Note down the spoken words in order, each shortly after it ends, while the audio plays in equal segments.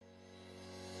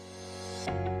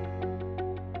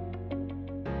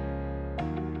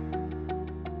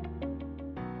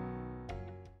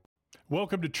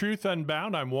Welcome to Truth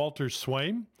Unbound. I'm Walter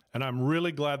Swaim, and I'm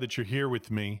really glad that you're here with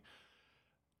me.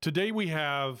 Today we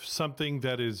have something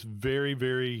that is very,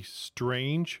 very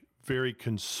strange, very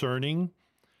concerning.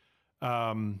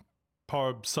 Some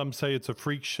say it's a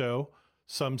freak show,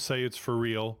 some say it's for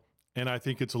real, and I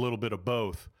think it's a little bit of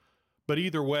both. But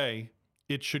either way,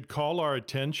 it should call our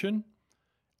attention,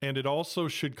 and it also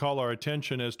should call our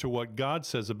attention as to what God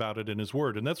says about it in His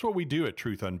Word. And that's what we do at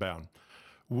Truth Unbound.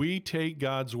 We take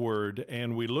God's Word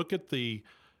and we look at the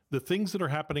things that are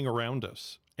happening around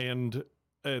us and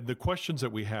the questions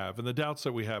that we have and the doubts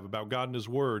that we have about God and His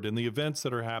Word and the events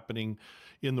that are happening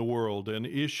in the world and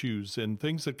issues and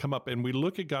things that come up. And we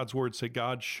look at God's Word and say,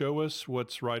 God, show us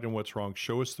what's right and what's wrong.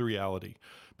 Show us the reality,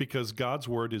 because God's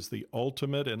Word is the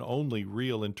ultimate and only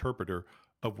real interpreter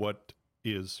of what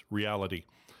is reality.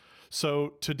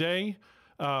 So today,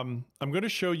 I'm going to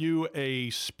show you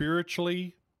a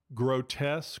spiritually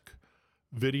grotesque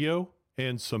video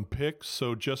and some pics,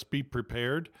 so just be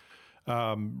prepared.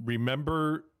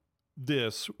 Remember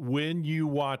this when you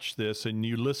watch this and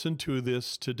you listen to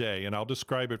this today, and I'll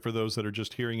describe it for those that are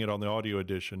just hearing it on the audio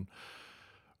edition.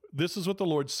 This is what the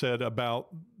Lord said about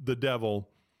the devil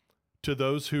to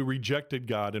those who rejected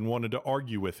God and wanted to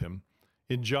argue with him.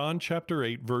 In John chapter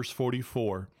 8, verse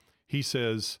 44, he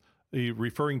says,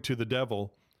 referring to the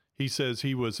devil, he says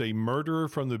he was a murderer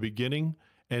from the beginning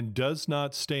and does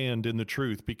not stand in the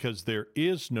truth, because there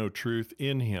is no truth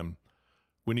in him.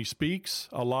 When he speaks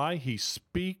a lie, he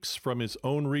speaks from his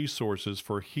own resources,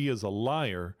 for he is a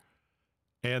liar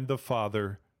and the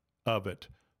father of it.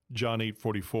 John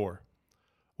 8:44.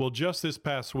 Well, just this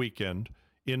past weekend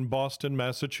in Boston,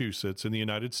 Massachusetts, in the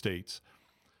United States,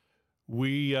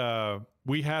 we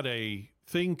had a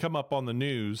thing come up on the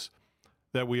news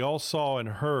that we all saw and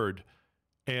heard,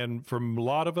 and from a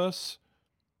lot of us,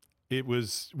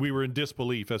 we were in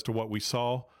disbelief as to what we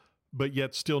saw, but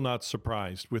yet still not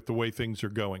surprised with the way things are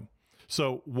going.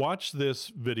 So watch this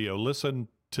video. Listen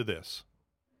to this.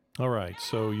 All right.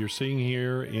 So you're seeing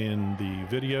here in the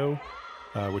video,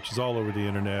 which is all over the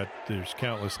internet. There's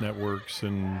countless networks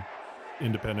and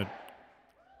independent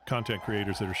content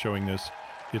creators that are showing this.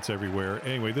 It's everywhere.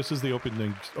 Anyway, this is the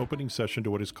opening session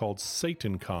to what is called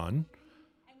SatanCon,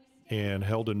 and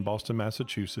held in Boston,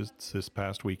 Massachusetts this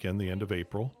past weekend, the end of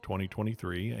April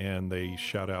 2023, and they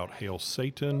shout out, "Hail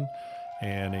Satan,"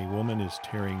 and a woman is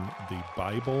tearing the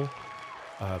Bible,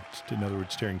 in other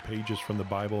words, tearing pages from the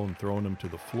Bible and throwing them to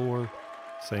the floor,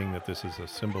 saying that this is a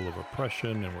symbol of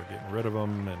oppression and we're getting rid of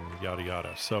them and yada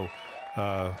yada. So,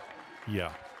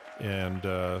 yeah,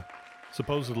 and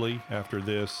supposedly after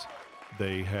this,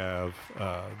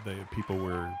 people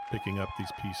were picking up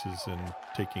these pieces and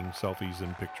taking selfies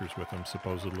and pictures with them,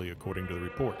 supposedly, according to the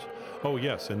reports. Oh,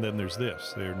 yes, and then there's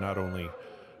this. They're not only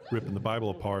ripping the Bible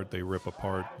apart, they rip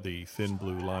apart the thin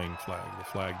blue line flag, the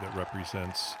flag that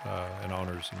represents and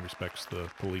honors and respects the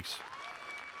police.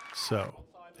 So,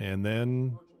 and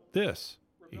then this.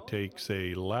 He takes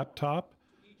a laptop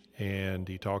and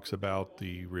he talks about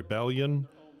the rebellion,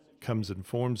 comes and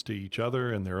forms to each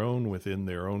other and within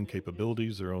their own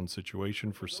capabilities, their own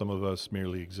situation. For some of us,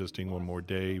 merely existing one more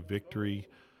day, victory.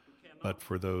 But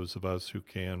for those of us who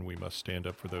can, we must stand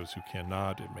up for those who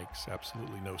cannot. It makes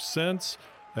absolutely no sense.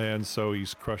 And so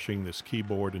he's crushing this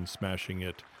keyboard and smashing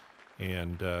it.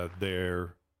 And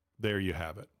there you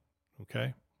have it.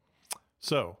 Okay?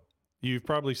 So you've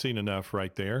probably seen enough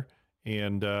right there.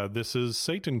 And this is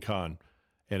SatanCon,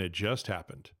 and it just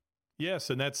happened.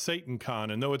 Yes, and that's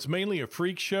SatanCon. And though it's mainly a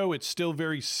freak show, it's still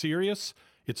very serious.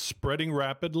 It's spreading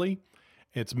rapidly.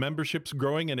 Its membership's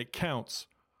growing, and it counts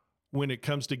when it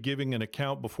comes to giving an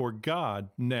account before God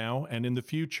now and in the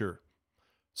future.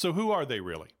 So who are they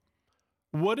really?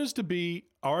 What is to be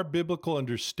our biblical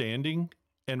understanding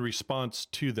and response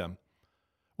to them?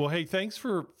 Well, hey, thanks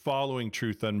for following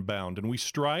Truth Unbound, and we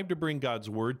strive to bring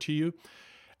God's Word to you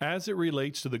as it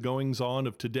relates to the goings-on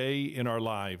of today in our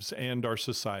lives and our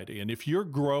society. And if you're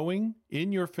growing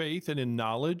in your faith and in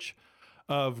knowledge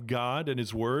of God and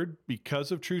His Word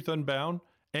because of Truth Unbound,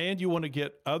 and you want to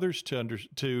get others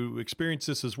to experience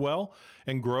this as well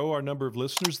and grow our number of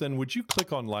listeners, then would you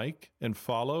click on like and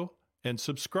follow and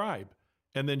subscribe,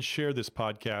 and then share this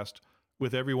podcast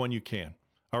with everyone you can.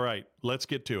 All right, let's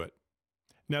get to it.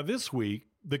 Now, this week,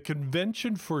 the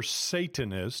Convention for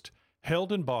Satanists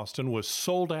held in Boston was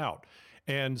sold out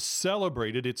and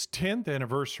celebrated its 10th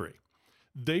anniversary.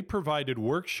 They provided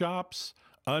workshops,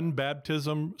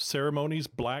 unbaptism ceremonies,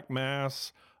 black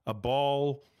mass, a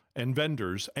ball, and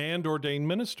vendors and ordained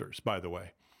ministers, by the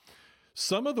way.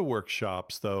 Some of the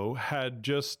workshops, though, had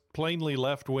just plainly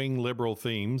left-wing liberal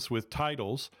themes with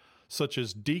titles such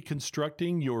as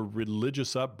deconstructing your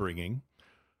religious upbringing,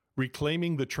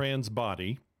 reclaiming the trans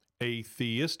body,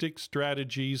 atheistic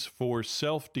strategies for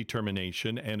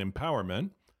self-determination and empowerment,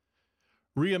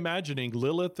 reimagining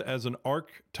Lilith as an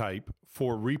archetype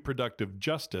for reproductive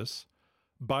justice,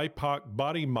 BIPOC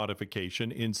body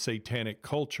modification in satanic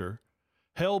culture,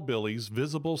 hellbillies,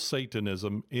 visible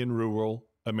Satanism in rural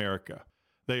America.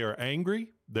 They are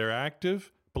angry, they're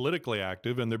active, politically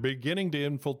active, and they're beginning to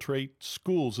infiltrate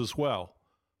schools as well.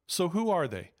 So who are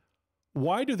they?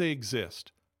 Why do they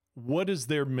exist? What is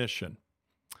their mission?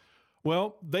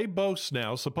 Well, they boast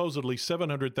now supposedly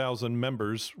 700,000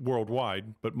 members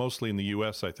worldwide, but mostly in the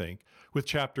U.S., I think, with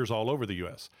chapters all over the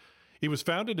U.S. It was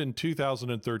founded in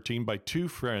 2013 by two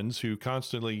friends who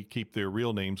constantly keep their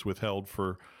real names withheld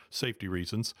for safety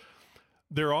reasons.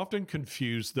 They're often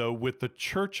confused, though, with the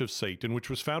Church of Satan, which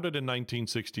was founded in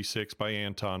 1966 by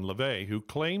Anton LaVey, who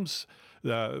claim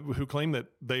that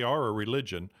they are a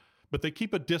religion, but they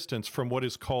keep a distance from what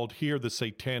is called here the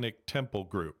Satanic Temple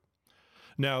group.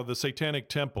 Now, the Satanic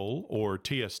Temple, or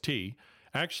TST,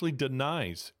 actually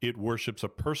denies it worships a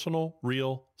personal,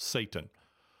 real Satan,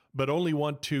 but only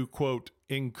want to, quote,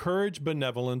 encourage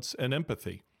benevolence and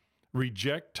empathy,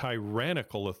 reject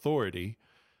tyrannical authority,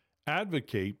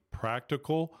 advocate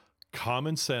practical,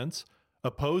 common sense,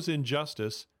 oppose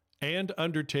injustice, and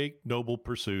undertake noble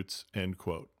pursuits, end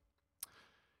quote.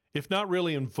 If not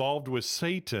really involved with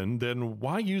Satan, then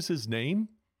why use his name?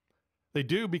 They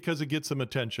do because it gets them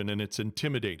attention and it's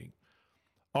intimidating.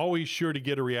 Always sure to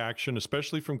get a reaction,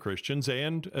 especially from Christians,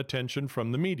 and attention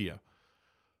from the media.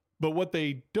 But what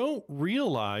they don't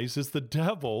realize is the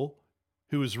devil,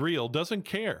 who is real, doesn't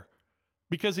care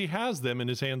because he has them in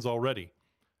his hands already.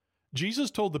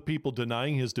 Jesus told the people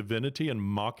denying his divinity and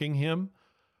mocking him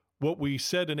what we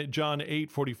said in John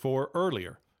 8:44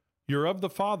 earlier. You're of the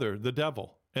father, the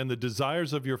devil, and the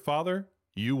desires of your father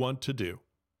you want to do.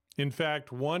 In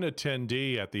fact, one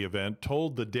attendee at the event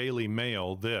told the Daily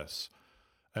Mail this,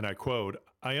 and I quote,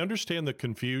 I understand the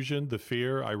confusion, the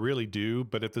fear, I really do,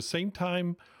 but at the same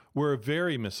time, we're a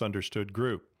very misunderstood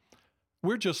group.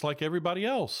 We're just like everybody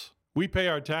else. We pay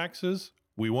our taxes.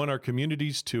 We want our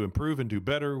communities to improve and do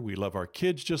better. We love our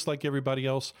kids just like everybody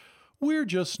else. We're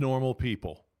just normal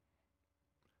people.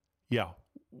 Yeah,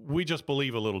 we just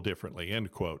believe a little differently,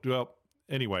 end quote. Well,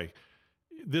 anyway,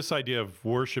 this idea of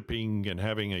worshiping and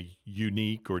having a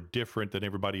unique or different than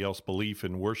everybody else belief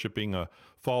in worshiping a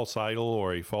false idol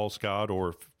or a false god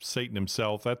or Satan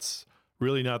himself, that's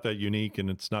really not that unique, and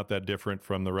it's not that different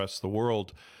from the rest of the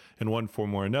world in one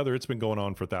form or another. It's been going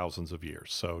on for thousands of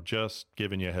years, so just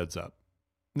giving you a heads up.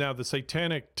 Now, the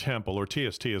Satanic Temple, or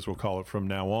TST as we'll call it from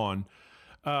now on,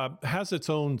 has its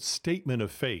own statement of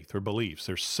faith or beliefs.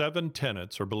 There's 7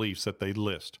 tenets or beliefs that they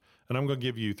list, and I'm going to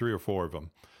give you 3 or 4 of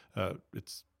them. The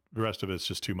rest of it's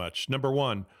just too much. Number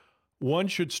 1, one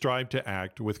should strive to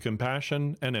act with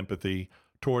compassion and empathy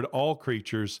toward all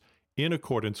creatures in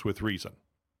accordance with reason.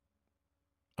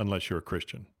 Unless you're a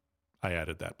Christian. I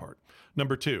added that part.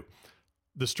 Number 2,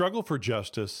 the struggle for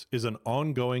justice is an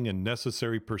ongoing and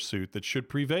necessary pursuit that should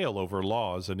prevail over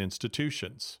laws and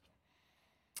institutions.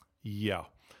 Yeah.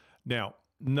 Now,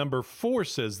 number 4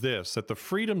 says this, that the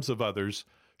freedoms of others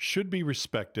should be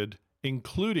respected,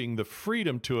 including the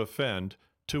freedom to offend.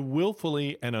 To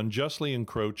willfully and unjustly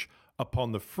encroach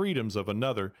upon the freedoms of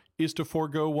another is to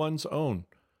forego one's own.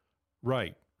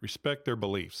 Right. Respect their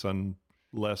beliefs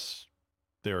unless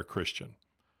they're a Christian.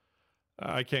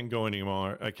 I can't go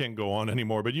on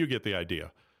anymore, but you get the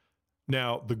idea.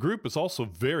 Now, the group is also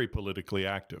very politically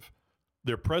active.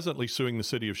 They're presently suing the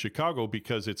city of Chicago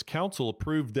because its council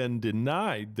approved then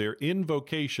denied their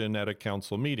invocation at a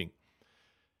council meeting.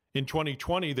 In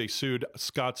 2020, they sued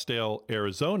Scottsdale,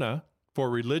 Arizona, for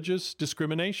religious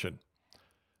discrimination.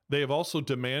 They have also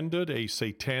demanded a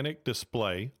satanic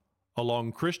display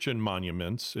along Christian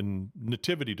monuments and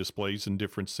nativity displays in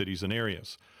different cities and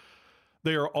areas.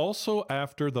 They are also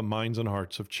after the minds and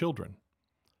hearts of children.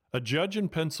 A judge in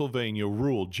Pennsylvania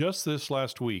ruled just this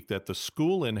last week that the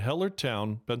school in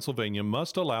Hellertown, Pennsylvania,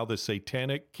 must allow the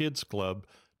Satanic Kids Club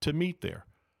to meet there.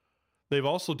 They've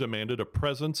also demanded a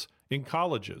presence in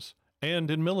colleges and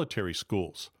in military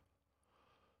schools.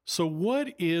 So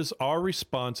what is our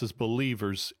response as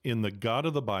believers in the God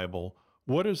of the Bible?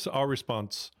 What is our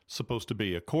response supposed to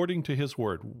be according to his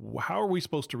word? How are we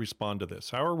supposed to respond to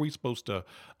this? How are we supposed to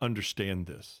understand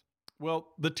this? Well,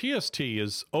 the TST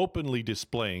is openly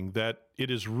displaying that it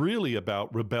is really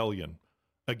about rebellion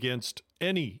against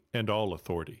any and all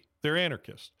authority. They're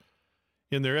anarchists.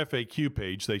 In their FAQ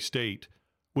page, they state,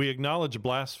 we acknowledge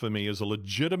blasphemy as a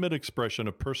legitimate expression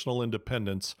of personal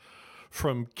independence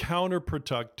from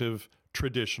counterproductive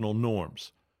traditional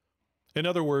norms. In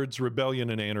other words, rebellion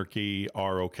and anarchy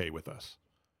are okay with us.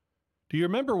 Do you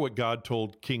remember what God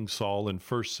told King Saul in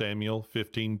 1 Samuel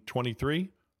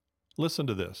 15:23? Listen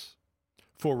to this.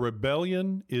 For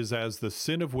rebellion is as the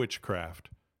sin of witchcraft,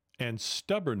 and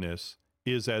stubbornness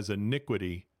is as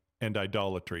iniquity and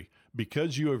idolatry.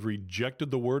 Because you have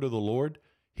rejected the word of the Lord,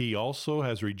 he also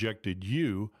has rejected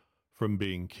you from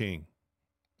being king.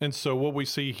 And so what we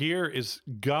see here is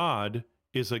God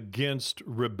is against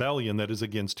rebellion that is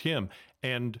against him.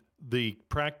 And the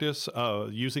practice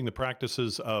of using the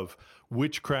practices of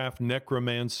witchcraft,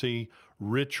 necromancy,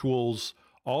 rituals,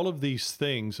 all of these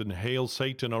things, and hail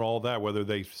Satan and all that, whether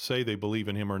they say they believe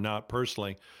in him or not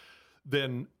personally,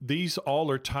 then these all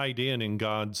are tied in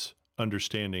God's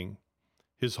understanding.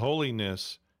 His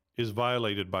holiness is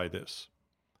violated by this.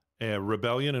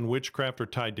 Rebellion and witchcraft are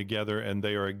tied together, and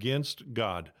they are against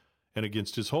God and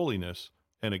against his holiness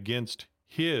and against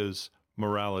his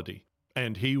morality.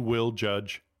 And he will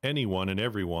judge anyone and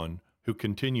everyone who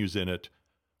continues in it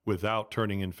without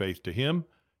turning in faith to him.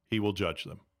 He will judge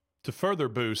them. To further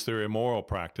boost their immoral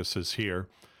practices here,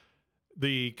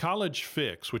 the College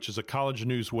Fix, which is a college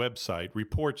news website,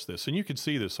 reports this, and you can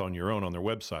see this on your own on their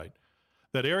website,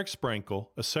 that Eric Sprankle,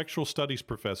 a sexual studies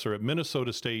professor at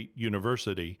Minnesota State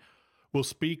University, will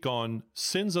speak on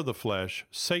sins of the flesh,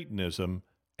 Satanism,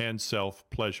 and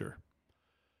self-pleasure.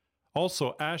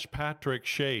 Also, Ash Patrick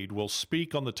Shade will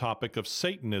speak on the topic of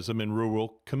Satanism in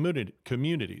rural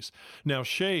communities. Now,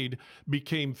 Shade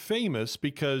became famous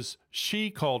because she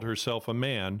called herself a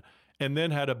man and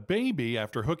then had a baby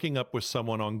after hooking up with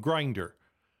someone on Grindr.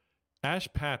 Ash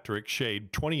Patrick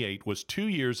Shade, 28, was 2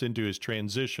 years into his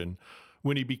transition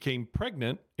when he became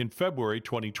pregnant in February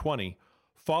 2020,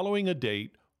 following a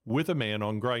date with a man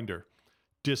on Grindr.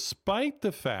 Despite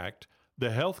the fact the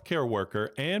healthcare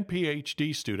worker and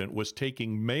PhD student was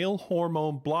taking male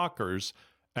hormone blockers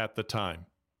at the time.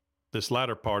 This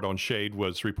latter part on Shade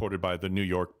was reported by the New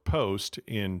York Post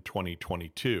in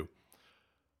 2022.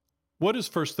 What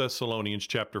does 1 Thessalonians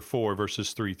chapter 4,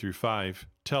 verses 3 through 5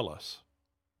 tell us?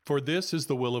 For this is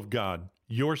the will of God,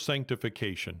 your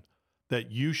sanctification,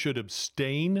 that you should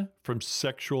abstain from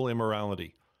sexual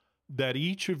immorality, that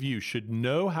each of you should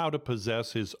know how to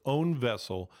possess his own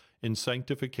vessel in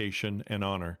sanctification and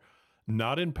honor,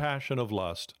 not in passion of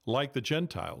lust, like the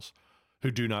Gentiles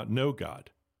who do not know God.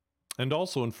 And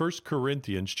also in 1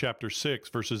 Corinthians chapter 6,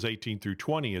 verses 18 through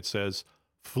 20, it says,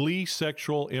 flee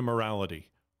sexual immorality.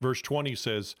 Verse 20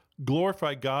 says,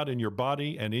 glorify God in your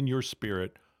body and in your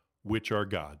spirit, which are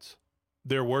God's.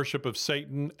 Their worship of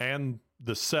Satan and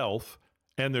the self,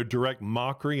 and their direct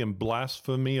mockery and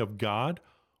blasphemy of God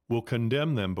will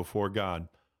condemn them before God,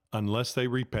 unless they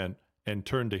repent and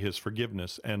turn to his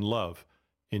forgiveness and love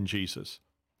in Jesus.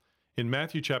 In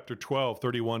Matthew chapter 12,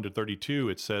 31 to 32,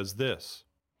 it says this,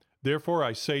 therefore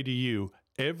I say to you,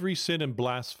 every sin and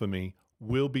blasphemy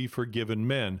will be forgiven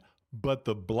men, but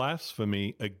the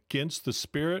blasphemy against the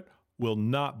Spirit will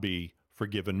not be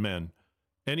forgiven men.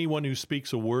 Anyone who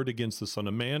speaks a word against the Son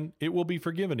of Man, it will be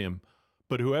forgiven him.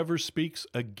 But whoever speaks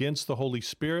against the Holy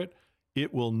Spirit,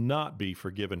 it will not be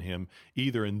forgiven him,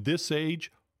 either in this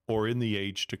age or in the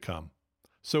age to come.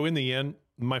 So in the end,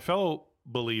 my fellow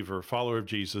believer, follower of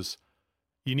Jesus,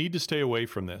 you need to stay away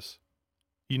from this.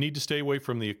 You need to stay away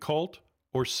from the occult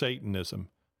or Satanism.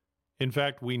 In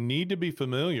fact, we need to be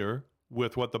familiar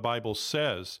with what the Bible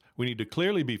says. We need to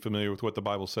clearly be familiar with what the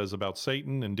Bible says about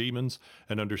Satan and demons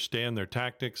and understand their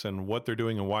tactics and what they're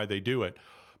doing and why they do it.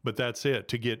 But that's it.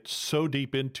 To get so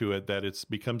deep into it that it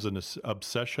becomes an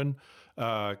obsession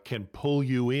can pull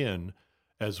you in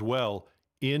as well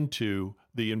into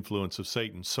the influence of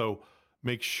Satan. So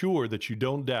make sure that you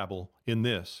don't dabble in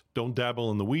this. Don't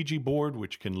dabble in the Ouija board,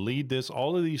 which can lead this.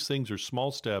 All of these things are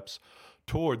small steps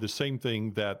toward the same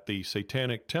thing that the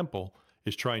Satanic Temple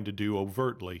is trying to do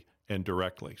overtly and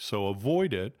directly. So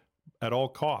avoid it at all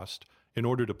cost in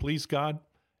order to please God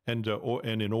and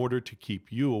in order to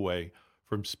keep you away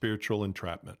from spiritual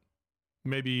entrapment.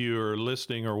 Maybe you're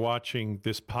listening or watching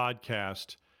this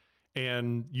podcast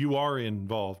and you are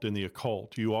involved in the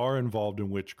occult. You are involved in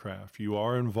witchcraft. You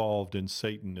are involved in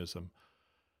Satanism.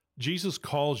 Jesus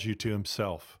calls you to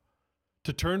himself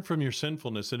to turn from your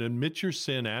sinfulness and admit your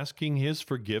sin, asking his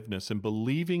forgiveness and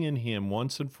believing in him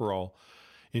once and for all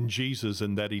in Jesus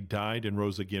and that he died and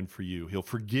rose again for you. He'll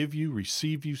forgive you,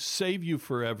 receive you, save you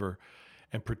forever,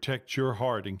 and protect your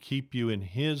heart and keep you in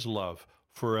his love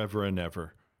forever and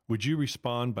ever. Would you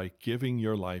respond by giving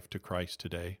your life to Christ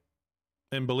today?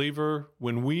 And believer,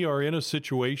 when we are in a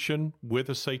situation with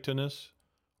a Satanist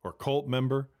or cult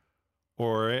member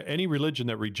or any religion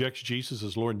that rejects Jesus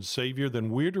as Lord and Savior,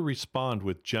 then we're to respond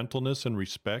with gentleness and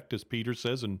respect, as Peter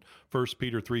says in 1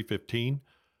 Peter 3:15.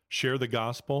 Share the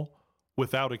gospel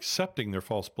without accepting their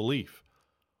false belief,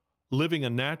 living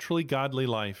a naturally godly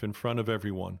life in front of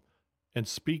everyone, and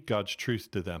speak God's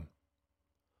truth to them.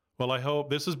 Well, I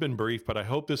hope this has been brief, but I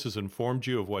hope this has informed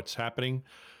you of what's happening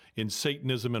in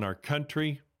Satanism in our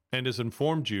country and has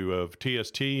informed you of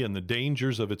TST and the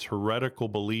dangers of its heretical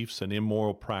beliefs and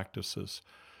immoral practices,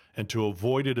 and to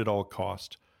avoid it at all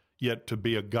cost, yet to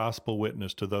be a gospel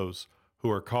witness to those who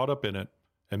are caught up in it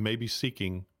and may be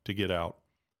seeking to get out.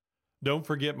 Don't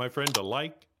forget, my friend, to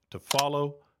like, to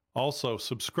follow, also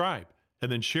subscribe, and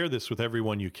then share this with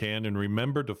everyone you can. And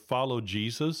remember to follow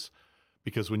Jesus,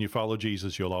 because when you follow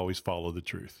Jesus, you'll always follow the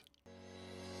truth.